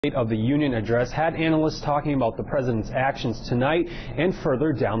State of the Union address had analysts talking about the president's actions tonight and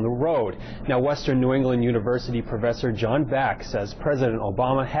further down the road. Now, Western New England University professor John Baick says President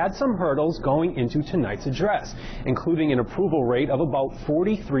Obama had some hurdles going into tonight's address, including an approval rate of about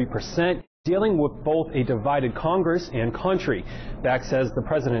 43%, dealing with both a divided Congress and country. Baick says the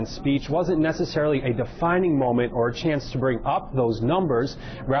president's speech wasn't necessarily a defining moment or a chance to bring up those numbers,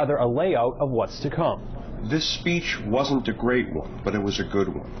 rather a layout of what's to come. This speech wasn't a great one, but it was a good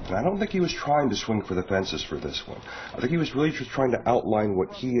one. And I don't think he was trying to swing for the fences for this one. I think he was really just trying to outline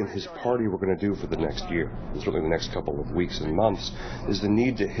what he and his party were going to do for the next year, and certainly the next couple of weeks and months, is the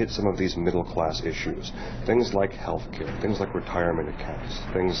need to hit some of these middle-class issues. Things like health care, things like retirement accounts,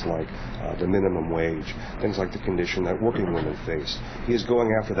 things like the minimum wage, things like the condition that working women face. He is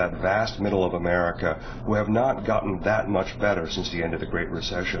going after that vast middle of America who have not gotten that much better since the end of the Great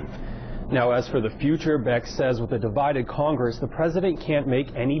Recession. Now, as for the future, Baick says with a divided Congress, the president can't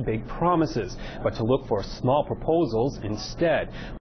make any big promises, but to look for small proposals instead.